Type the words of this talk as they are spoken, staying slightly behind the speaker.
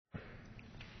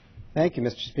Thank you,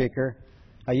 Mr. Speaker.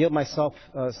 I yield myself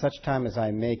such time as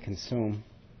I may consume.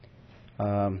 It's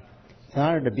an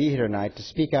honor to be here tonight to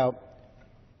speak out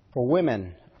for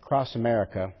women across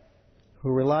America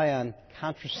who rely on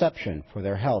contraception for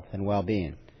their health and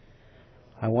well-being.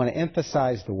 I want to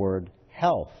emphasize the word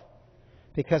health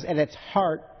because at its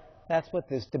heart, that's what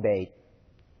this debate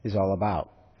is all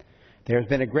about. There's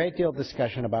been a great deal of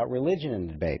discussion about religion in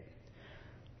the debate,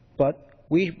 but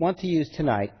we want to use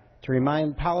tonight to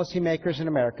remind policymakers and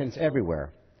Americans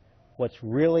everywhere what's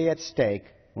really at stake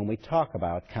when we talk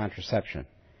about contraception,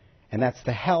 and that's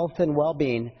the health and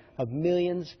well-being of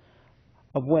millions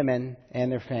of women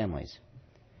and their families.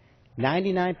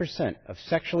 99% of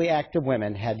sexually active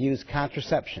women have used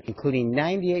contraception, including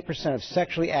 98% of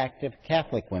sexually active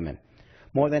Catholic women.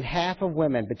 More than half of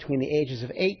women between the ages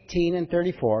of 18 and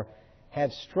 34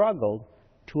 have struggled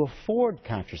to afford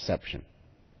contraception.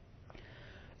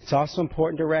 It's also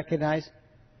important to recognize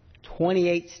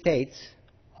 28 states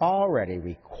already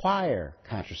require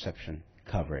contraception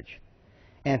coverage,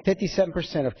 and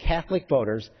 57% of Catholic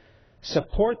voters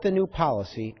support the new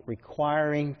policy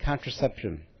requiring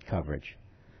contraception coverage.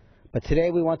 But today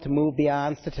we want to move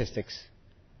beyond statistics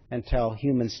and tell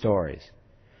human stories.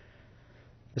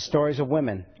 The stories of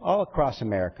women all across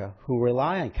America who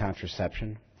rely on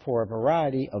contraception for a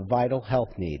variety of vital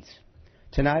health needs.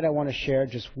 Tonight I want to share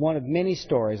just one of many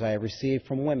stories I have received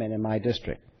from women in my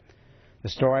district. The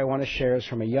story I want to share is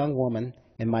from a young woman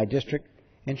in my district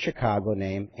in Chicago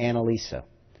named Annalisa.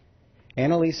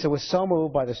 Annalisa was so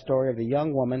moved by the story of the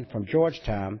young woman from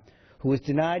Georgetown who was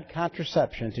denied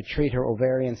contraception to treat her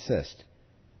ovarian cyst.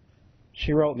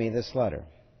 She wrote me this letter.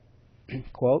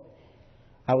 Quote,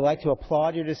 I would like to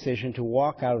applaud your decision to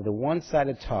walk out of the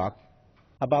one-sided talk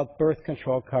about birth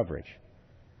control coverage.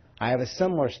 I have a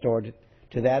similar story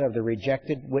to that of the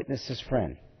rejected witness's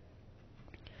friend.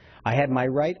 I had my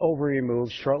right ovary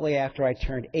removed shortly after I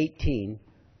turned 18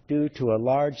 due to a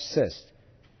large cyst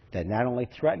that not only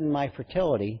threatened my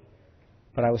fertility,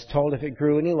 but I was told if it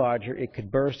grew any larger, it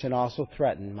could burst and also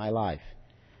threaten my life.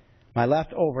 My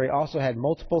left ovary also had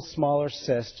multiple smaller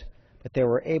cysts, but they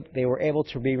were able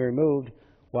to be removed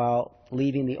while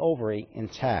leaving the ovary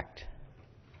intact.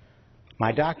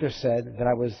 My doctor said that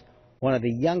I was one of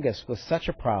the youngest with such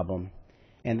a problem,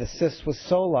 and the cyst was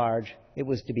so large it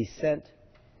was to be sent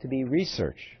to be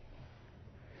researched.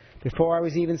 Before I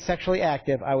was even sexually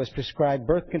active, I was prescribed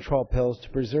birth control pills to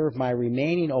preserve my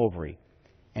remaining ovary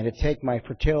and to take my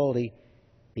fertility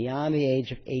beyond the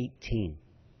age of 18.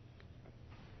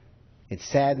 It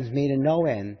saddens me to no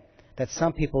end that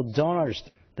some people don't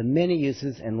understand the many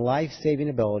uses and life-saving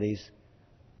abilities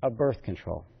of birth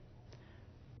control.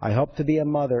 I hope to be a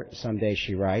mother someday,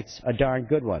 she writes, a darn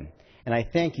good one, and I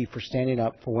thank you for standing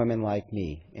up for women like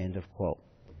me, end of quote.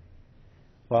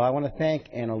 Well, I want to thank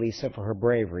Annalisa for her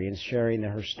bravery in sharing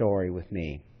her story with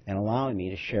me and allowing me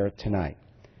to share it tonight.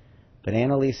 But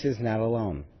Annalisa is not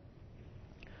alone.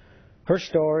 Her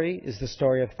story is the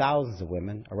story of thousands of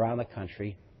women around the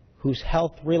country whose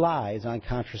health relies on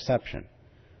contraception.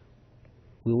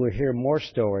 We will hear more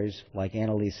stories like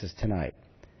Annalisa's tonight.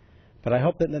 But I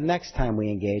hope that the next time we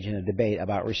engage in a debate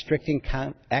about restricting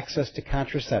access to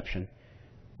contraception,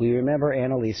 we remember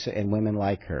Annalisa and women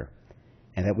like her,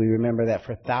 and that we remember that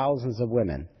for thousands of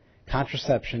women,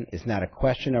 contraception is not a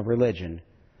question of religion,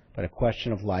 but a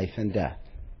question of life and death.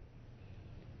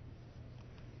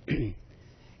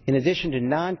 In addition to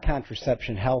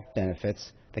non-contraception health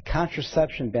benefits, the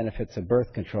contraception benefits of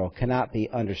birth control cannot be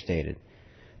understated.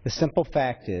 The simple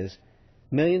fact is,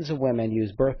 millions of women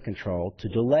use birth control to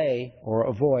delay or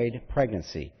avoid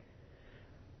pregnancy.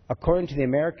 According to the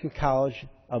American College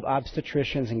of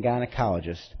Obstetricians and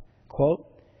Gynecologists, quote,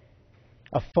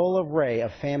 a full array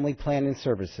of family planning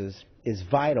services is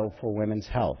vital for women's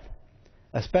health,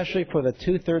 especially for the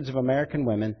two-thirds of American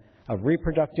women of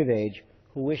reproductive age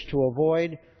who wish to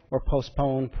avoid or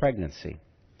postpone pregnancy.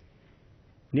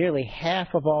 Nearly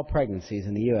half of all pregnancies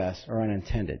in the U.S. are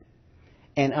unintended,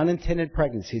 and unintended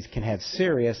pregnancies can have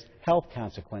serious health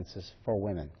consequences for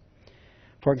women.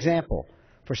 For example,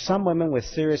 for some women with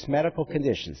serious medical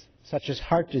conditions, such as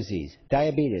heart disease,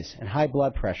 diabetes, and high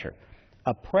blood pressure,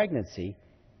 a pregnancy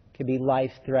can be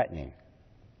life-threatening.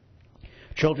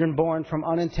 Children born from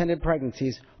unintended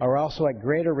pregnancies are also at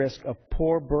greater risk of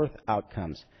poor birth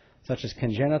outcomes, such as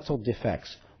congenital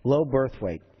defects, low birth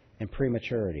weight, and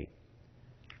prematurity.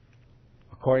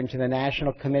 According to the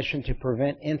National Commission to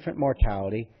Prevent Infant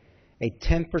Mortality,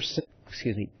 10%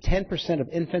 of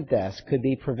infant deaths could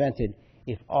be prevented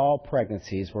if all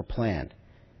pregnancies were planned.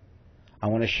 I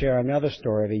want to share another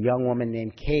story of a young woman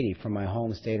named Katie from my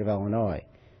home state of Illinois.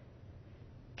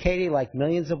 Katie, like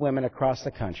millions of women across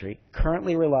the country,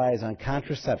 currently relies on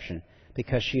contraception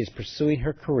because she is pursuing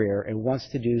her career and wants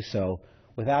to do so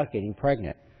without getting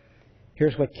pregnant.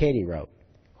 Here's what Katie wrote,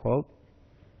 quote,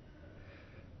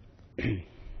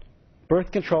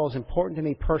 "Birth control is important to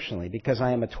me personally because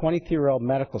I am a 23-year-old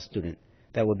medical student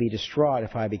that would be distraught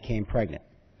if I became pregnant.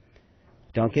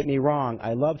 Don't get me wrong,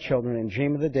 I love children and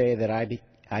dream of the day that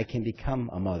I can become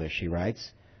a mother," she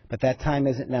writes, "but that time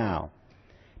isn't now.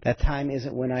 That time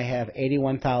isn't when I have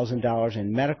 $81,000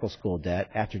 in medical school debt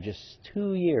after just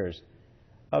 2 years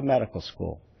of medical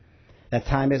school. That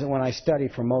time isn't when I study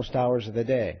for most hours of the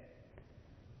day.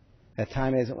 That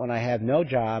time isn't when I have no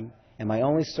job and my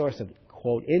only source of,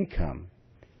 quote, income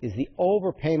is the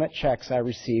overpayment checks I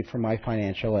receive from my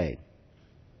financial aid.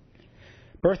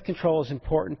 Birth control is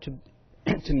important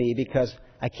to me because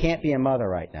I can't be a mother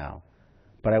right now,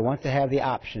 but I want to have the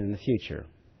option in the future.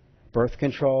 Birth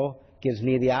control gives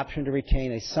me the option to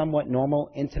retain a somewhat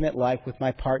normal, intimate life with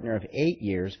my partner of 8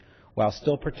 years while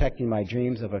still protecting my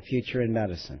dreams of a future in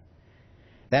medicine.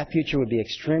 That future would be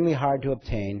extremely hard to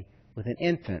obtain with an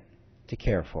infant to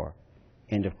care for."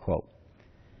 End of quote.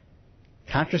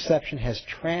 Contraception has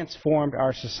transformed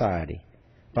our society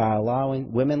by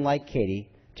allowing women like Katie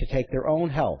to take their own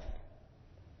health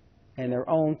and their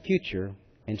own future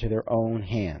into their own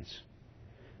hands.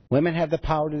 Women have the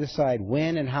power to decide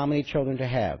when and how many children to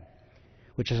have,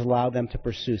 which has allowed them to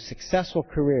pursue successful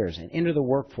careers and enter the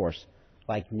workforce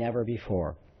like never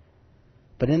before.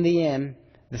 But in the end,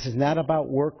 this is not about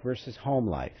work versus home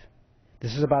life.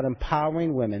 This is about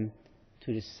empowering women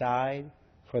to decide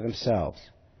for themselves.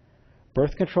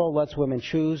 Birth control lets women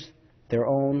choose their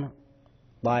own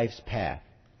life's path,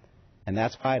 and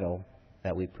that's vital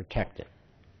that we protect it.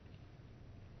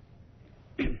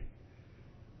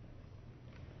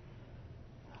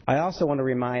 I also want to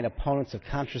remind opponents of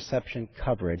contraception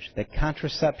coverage that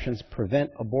contraceptions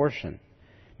prevent abortion.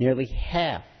 Nearly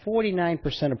half,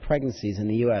 49% of pregnancies in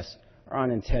the U.S. are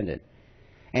unintended,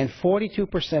 and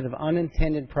 42% of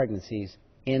unintended pregnancies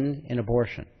end in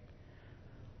abortion.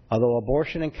 Although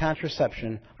abortion and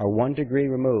contraception are 1 degree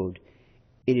removed,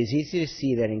 it is easy to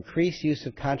see that increased use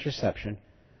of contraception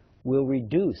will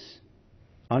reduce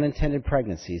unintended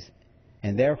pregnancies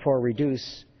and therefore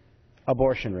reduce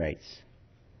abortion rates.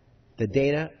 The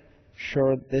data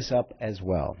shore this up as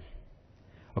well.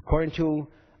 According to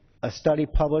a study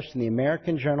published in the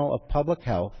American Journal of Public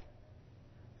Health,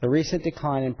 the recent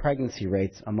decline in pregnancy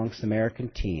rates amongst American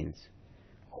teens,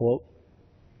 quote,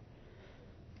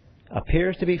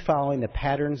 "appears to be following the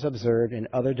patterns observed in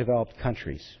other developed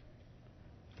countries,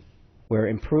 where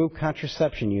improved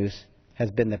contraception use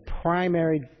has been the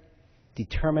primary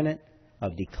determinant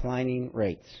of declining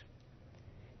rates.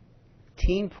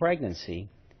 Teen pregnancy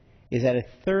is at a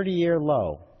 30-year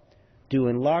low, due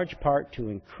in large part to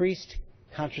increased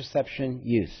contraception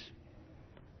use.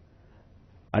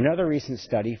 Another recent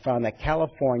study found that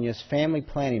California's family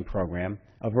planning program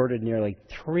averted nearly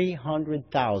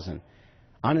 300,000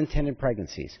 unintended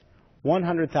pregnancies,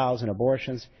 100,000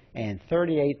 abortions, and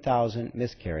 38,000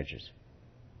 miscarriages.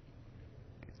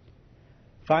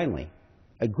 Finally,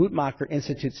 a Guttmacher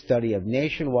Institute study of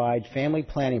nationwide family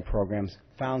planning programs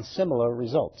found similar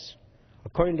results.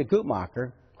 According to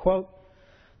Guttmacher, quote,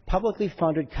 "publicly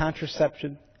funded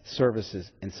contraception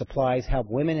services and supplies help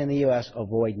women in the U.S.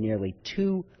 avoid nearly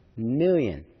 2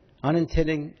 million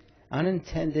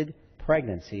unintended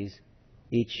pregnancies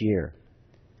each year.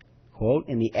 Quote,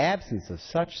 in the absence of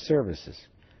such services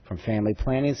from family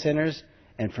planning centers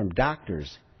and from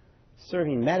doctors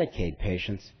serving Medicaid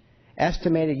patients,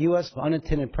 estimated U.S.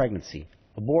 unintended pregnancy,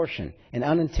 abortion, and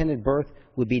unintended birth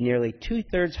would be nearly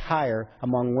 2/3 higher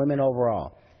among women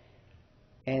overall,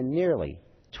 and nearly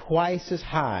twice as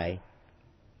high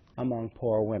among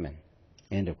poor women."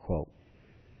 End of quote.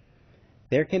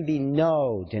 There can be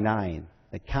no denying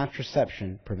that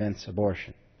contraception prevents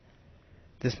abortion.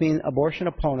 This means abortion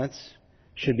opponents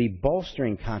should be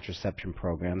bolstering contraception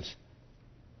programs,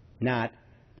 not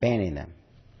banning them.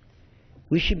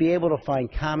 We should be able to find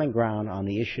common ground on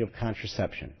the issue of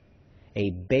contraception,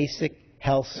 a basic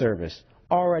health service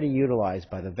already utilized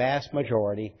by the vast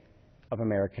majority of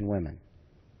American women.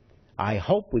 I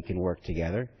hope we can work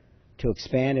together to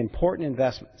expand important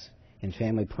investments in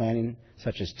family planning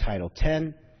such as Title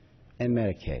X and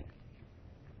Medicaid.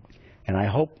 And I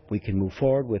hope we can move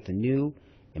forward with the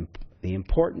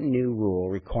important new rule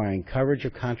requiring coverage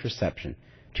of contraception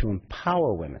to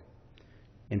empower women,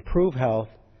 improve health,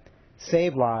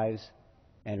 save lives,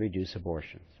 and reduce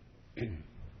abortions.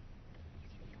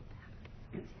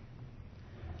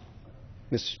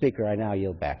 Mr. Speaker, I now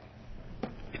yield back.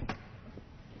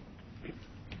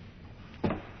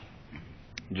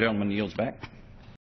 Gentleman yields back.